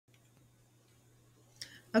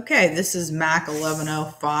Okay, this is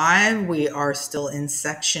MAC1105. We are still in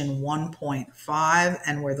section 1.5,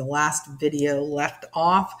 and where the last video left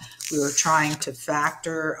off, we were trying to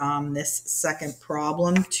factor this second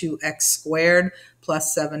problem, 2x squared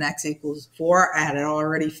plus 7x equals 4. I had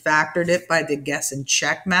already factored it by the guess and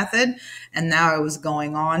check method, and now I was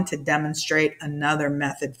going on to demonstrate another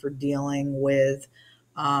method for dealing with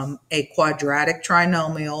a quadratic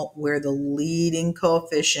trinomial where the leading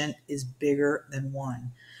coefficient is bigger than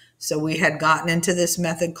 1. So we had gotten into this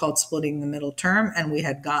method called splitting the middle term, and we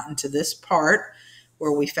had gotten to this part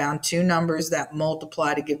where we found two numbers that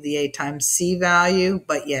multiply to give the a times c value,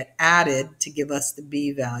 but yet added to give us the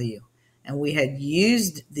b value. And we had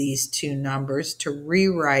used these two numbers to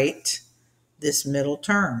rewrite this middle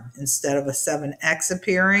term. Instead of a 7x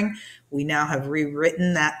appearing, we now have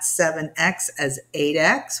rewritten that 7x as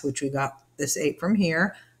 8x, which we got this 8 from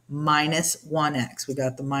here, minus 1x. We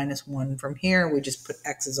got the minus 1 from here. We just put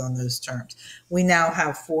x's on those terms. We now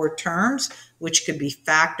have 4 terms, which could be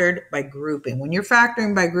factored by grouping. When you're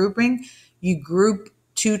factoring by grouping, you group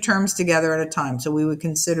 2 terms together at a time. So we would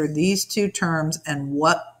consider these 2 terms and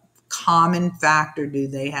what common factor do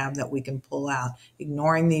they have that we can pull out,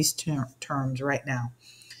 ignoring these terms right now.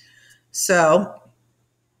 So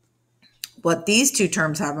what these 2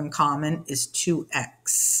 terms have in common is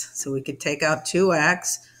 2x. So we could take out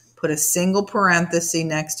 2x, put a single parenthesis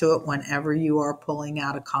next to it whenever you are pulling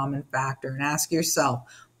out a common factor, and ask yourself,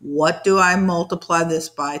 what do I multiply this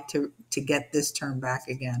by to get this term back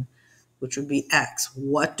again, which would be x?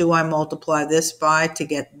 What do I multiply this by to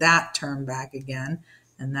get that term back again?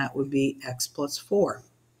 And that would be x plus 4.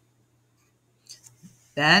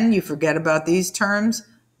 Then you forget about these terms,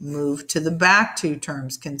 move to the back 2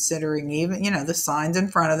 terms, considering even, the signs in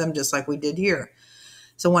front of them, just like we did here.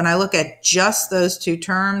 So when I look at just those 2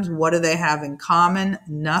 terms, what do they have in common?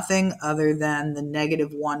 Nothing other than the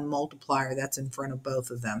 -1 multiplier that's in front of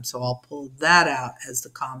both of them. So I'll pull that out as the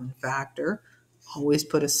common factor. Always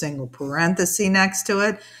put a single parenthesis next to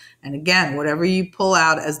it. And again, whatever you pull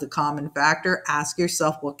out as the common factor, ask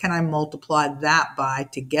yourself, what can I multiply that by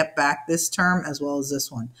to get back this term as well as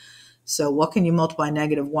this one? So what can you multiply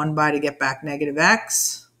 -1 by to get back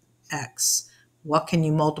 -x? X. What can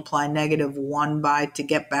you multiply -1 by to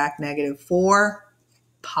get back -4?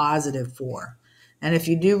 +4. And if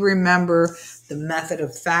you do remember the method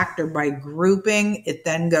of factor by grouping, it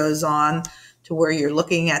then goes on to where you're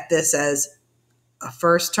looking at this as a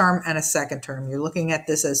first term and a second term. You're looking at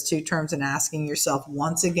this as 2 terms and asking yourself,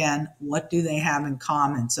 once again, what do they have in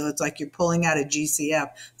common? So it's like you're pulling out a GCF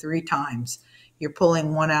 3 times. You're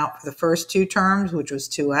pulling one out for the first 2 terms, which was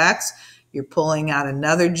 2x. You're pulling out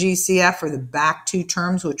another GCF for the back 2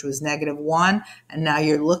 terms, which was -1. And now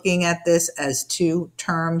you're looking at this as 2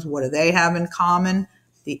 terms. What do they have in common?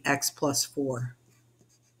 The x plus 4.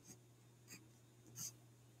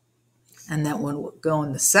 And then when we go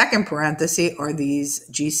in the second parenthesis are these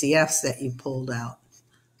GCFs that you pulled out.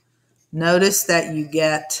 Notice that you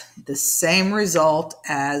get the same result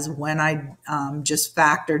as when I just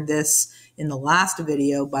factored this in the last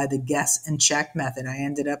video by the guess and check method. I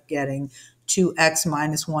ended up getting 2x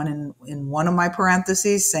minus 1 in one of my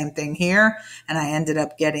parentheses, same thing here, and I ended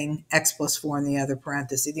up getting x plus 4 in the other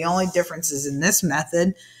parenthesis. The only difference is in this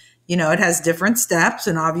method, it has different steps,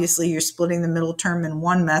 and obviously you're splitting the middle term in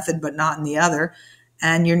one method but not in the other,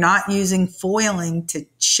 and you're not using foiling to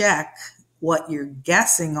check what you're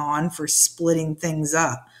guessing on for splitting things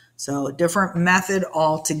up. So a different method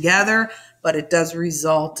altogether, but it does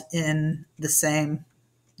result in the same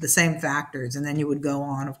factors. And then you would go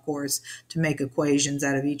on, of course, to make equations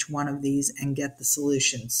out of each one of these and get the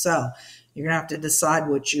solutions. So you're going to have to decide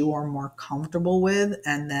what you are more comfortable with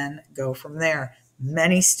and then go from there.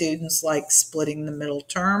 Many students like splitting the middle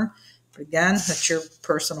term, but again, that's your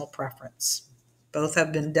personal preference. Both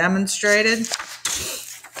have been demonstrated.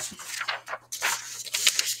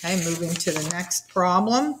 Okay, moving to the next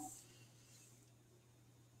problem,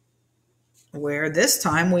 where this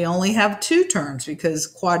time we only have 2 terms because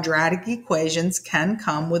quadratic equations can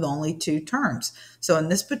come with only 2 terms. So in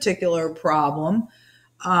this particular problem,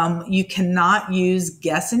 you cannot use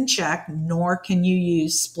guess and check, nor can you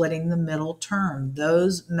use splitting the middle term.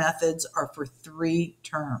 Those methods are for 3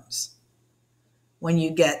 terms. When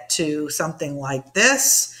you get to something like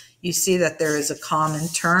this, you see that there is a common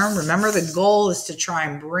term. Remember, the goal is to try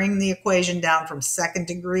and bring the equation down from second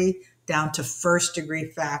degree down to first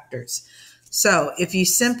degree factors. So if you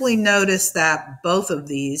simply notice that both of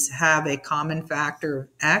these have a common factor of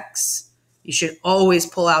x, you should always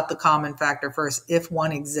pull out the common factor first if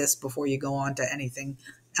one exists before you go on to anything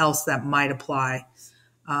else that might apply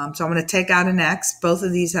So I'm going to take out an x. Both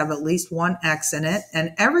of these have at least one x in it.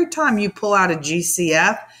 And every time you pull out a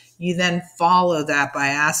GCF, you then follow that by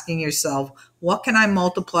asking yourself, what can I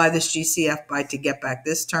multiply this GCF by to get back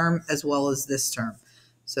this term as well as this term?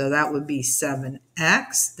 So that would be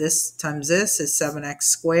 7x. This times this is 7x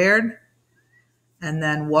squared. And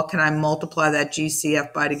then what can I multiply that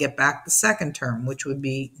GCF by to get back the second term, which would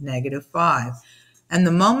be -5. And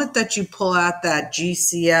the moment that you pull out that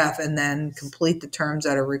GCF and then complete the terms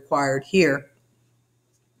that are required here,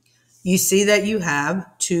 you see that you have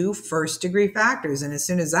two first-degree factors. And as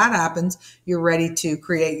soon as that happens, you're ready to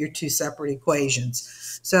create your two separate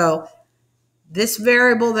equations. So this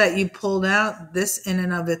variable that you pulled out, this in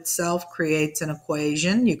and of itself creates an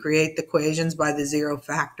equation. You create the equations by the zero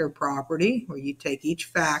factor property, where you take each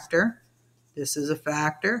factor. This is a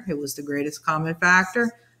factor. It was the greatest common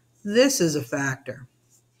factor. This is a factor.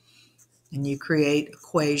 And you create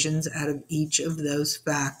equations out of each of those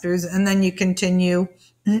factors, and then you continue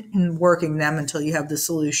working them until you have the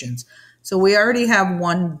solutions. So we already have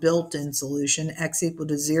one built-in solution, x equal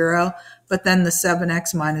to 0, but then the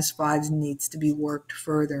 7x minus 5 needs to be worked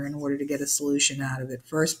further in order to get a solution out of it.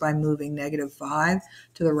 First, by moving -5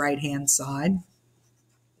 to the right-hand side.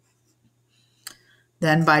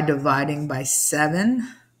 Then by dividing by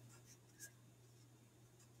 7,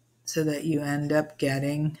 so that you end up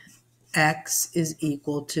getting x is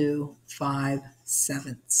equal to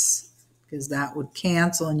 5/7, because that would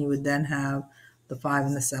cancel and you would then have the 5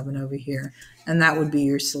 and the 7 over here. And that would be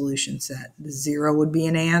your solution set. The 0 would be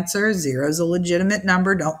an answer. 0 is a legitimate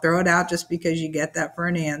number. Don't throw it out just because you get that for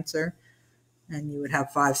an answer. And you would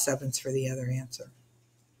have 5/7 for the other answer.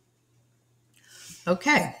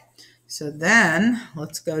 Okay, so then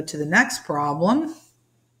let's go to the next problem,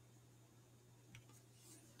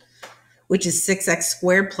 which is 6x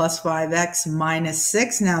squared plus 5x minus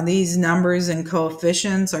 6. Now these numbers and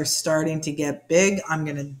coefficients are starting to get big. I'm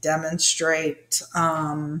going to demonstrate,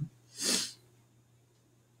 let's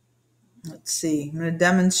see, I'm going to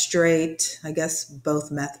demonstrate, I guess,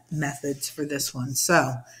 both methods for this one.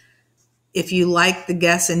 So if you like the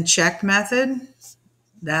guess and check method,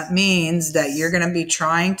 that means that you're going to be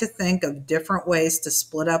trying to think of different ways to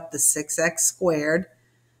split up the 6x squared,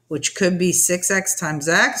 which could be 6x times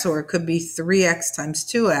x, or it could be 3x times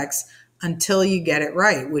 2x, until you get it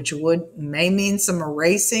right, which may mean some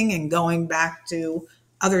erasing and going back to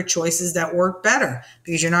other choices that work better,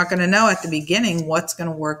 because you're not going to know at the beginning what's going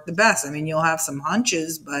to work the best. I mean, you'll have some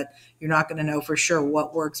hunches, but you're not going to know for sure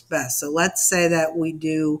what works best. So let's say that we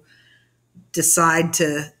decide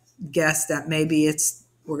to guess that maybe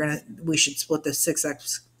we should split the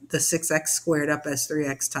 6x squared up as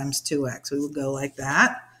 3x times 2x. We would go like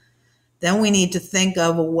that. Then we need to think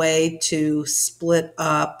of a way to split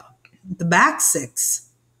up the back 6.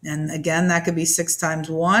 And again, that could be 6 times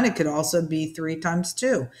 1. It could also be 3 times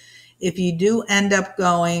 2. If you do end up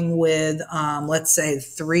going with, let's say,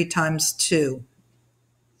 3 times 2,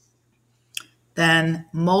 then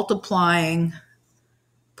multiplying,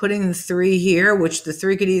 putting the 3 here, which the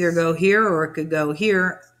 3 could either go here or it could go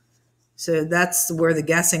here. So that's where the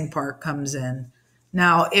guessing part comes in.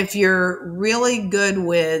 Now, if you're really good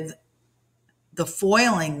with the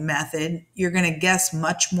foiling method, you're going to guess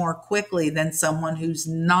much more quickly than someone who's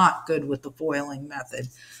not good with the foiling method.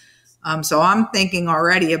 So I'm thinking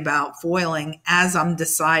already about foiling as I'm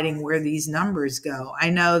deciding where these numbers go. I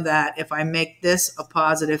know that if I make this a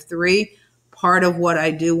 +3, part of what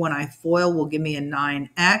I do when I foil will give me a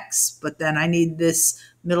 9x, but then I need this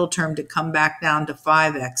middle term to come back down to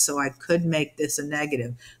 5x, so I could make this a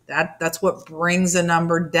negative. That's what brings a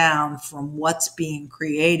number down from what's being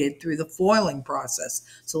created through the foiling process.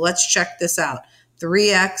 So let's check this out.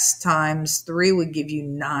 3x times 3 would give you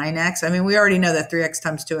 9x. I mean, we already know that 3x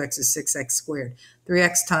times 2x is 6x squared.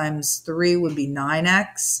 3x times 3 would be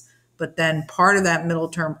 9x, but then part of that middle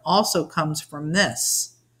term also comes from this.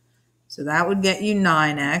 So that would get you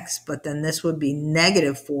 9x, but then this would be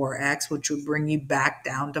 -4x, which would bring you back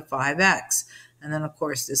down to 5x. And then, of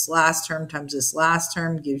course, this last term times this last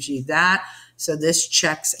term gives you that. So this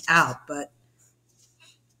checks out. But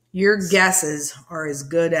your guesses are as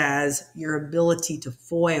good as your ability to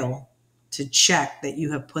foil, to check that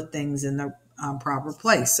you have put things in the proper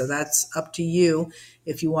place. So that's up to you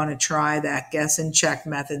if you want to try that guess and check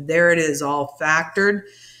method. There it is, all factored.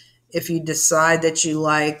 If you decide that you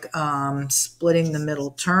like splitting the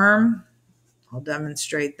middle term, I'll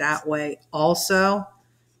demonstrate that way also,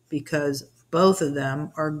 because both of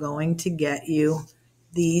them are going to get you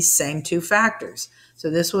these same two factors. So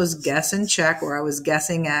this was guess and check, where I was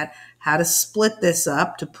guessing at how to split this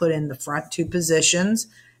up to put in the front two positions.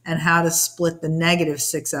 and how to split the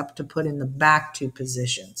 -6 up to put in the back two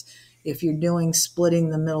positions. If you're doing splitting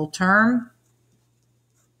the middle term,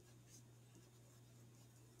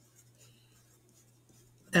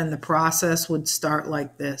 then the process would start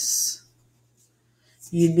like this.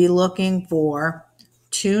 You'd be looking for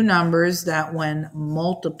two numbers that when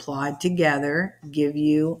multiplied together give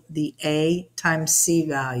you the A times C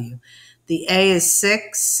value. The A is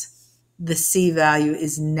 6, the C value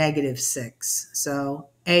is -6. So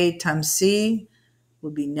A times C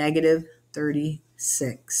would be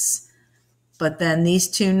 -36. But then these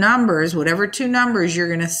two numbers, whatever two numbers you're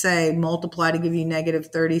going to say multiply to give you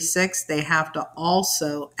 -36, they have to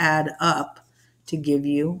also add up to give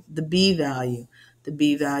you the B value. The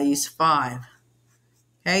B value is 5.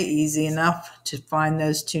 Okay, easy enough to find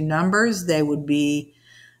those two numbers. They would be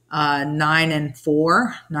 9 and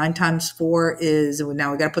 4. 9 times 4 is,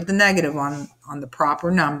 now we got to put the negative on the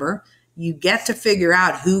proper number. You get to figure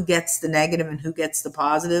out who gets the negative and who gets the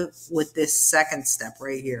positive with this second step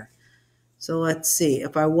right here. So let's see.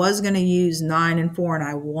 If I was going to use 9 and 4 and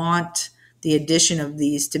I want the addition of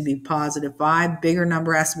these to be +5, bigger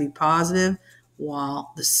number has to be positive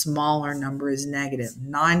while the smaller number is negative.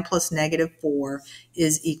 9 plus -4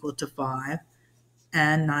 is equal to 5.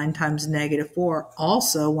 And 9 times -4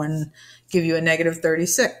 also give you a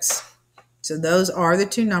 -36. So those are the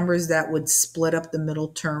two numbers that would split up the middle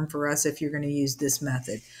term for us if you're going to use this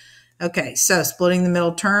method. Okay, so splitting the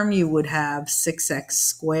middle term, you would have 6x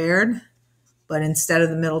squared. But instead of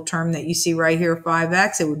the middle term that you see right here,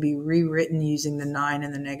 5x, it would be rewritten using the 9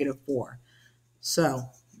 and the -4. So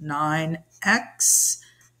 9x,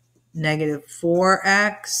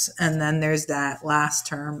 -4x, and then there's that last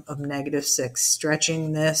term of -6,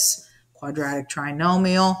 stretching this quadratic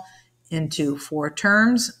trinomial into 4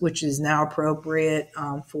 terms, which is now appropriate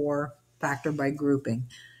for factor by grouping.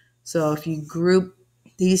 So if you group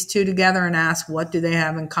these two together and ask what do they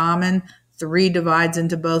have in common, 3 divides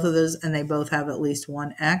into both of those, and they both have at least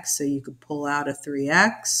one x. So you could pull out a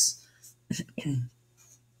 3x,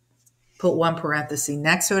 put one parenthesis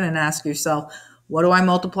next to it, and ask yourself, what do I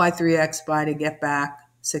multiply 3x by to get back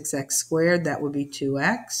 6x squared? That would be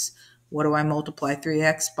 2x. What do I multiply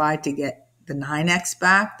 3x by to get the 9x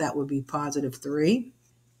back? That would be +3.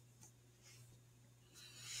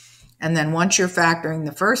 And then once you're factoring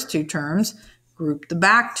the first two terms, group the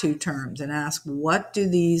back two terms and ask, what do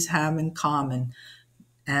these have in common?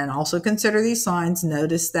 And also consider these signs.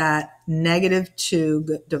 Notice that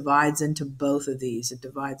 -2 divides into both of these. It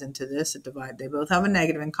divides into this. They both have a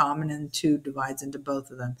negative in common, and 2 divides into both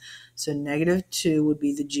of them. So -2 would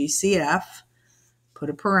be the GCF. Put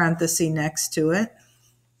a parenthesis next to it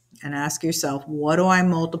and ask yourself, what do I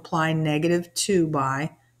multiply -2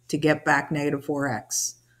 by to get back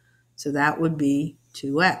 -4x? So that would be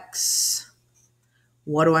 2x.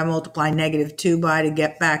 What do I multiply -2 by to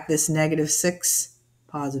get back this -6?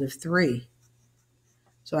 +3.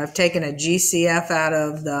 So I've taken a GCF out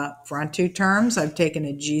of the front two terms. I've taken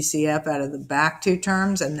a GCF out of the back two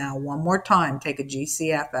terms. And now one more time, take a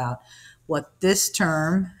GCF out. What this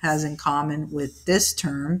term has in common with this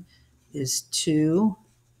term is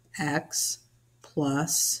 2x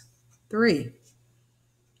plus 3.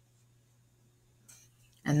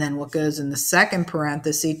 And then what goes in the second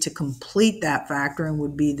parenthesis to complete that factoring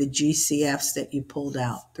would be the GCFs that you pulled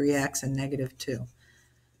out, 3x and -2.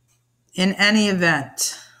 In any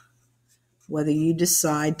event, whether you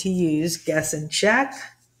decide to use guess and check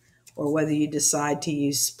or whether you decide to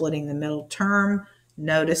use splitting the middle term,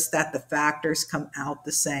 notice that the factors come out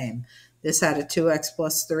the same. This had a 2x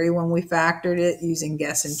plus 3 when we factored it using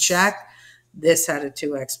guess and check. This had a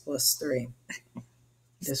 2x plus 3.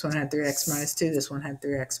 This one had 3x minus 2. This one had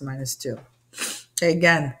 3x minus 2. Okay,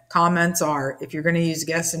 again, comments are, if you're going to use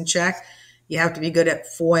guess and check, you have to be good at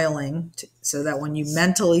foiling so that when you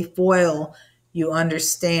mentally foil, you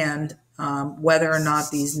understand whether or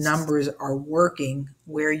not these numbers are working,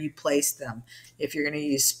 where you place them. If you're going to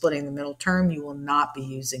use splitting the middle term, you will not be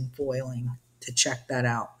using foiling to check that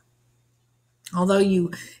out. Although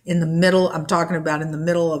I'm talking about in the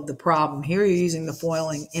middle of the problem. Here you're using the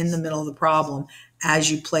foiling in the middle of the problem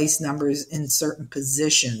as you place numbers in certain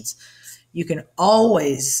positions. You can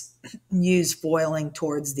always use foiling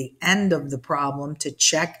towards the end of the problem to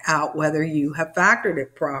check out whether you have factored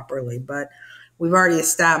it properly. But we've already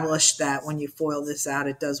established that when you foil this out,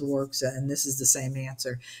 it does work. And this is the same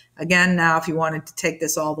answer. Again, now if you wanted to take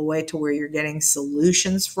this all the way to where you're getting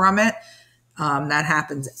solutions from it, that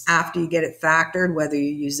happens after you get it factored, whether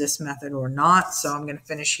you use this method or not. So I'm going to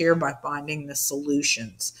finish here by finding the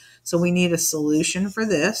solutions. So we need a solution for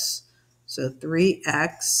this. So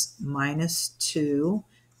 3x minus 2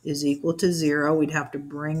 is equal to 0. We'd have to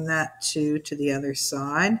bring that 2 to the other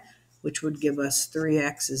side, which would give us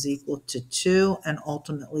 3x is equal to 2, and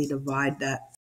ultimately divide that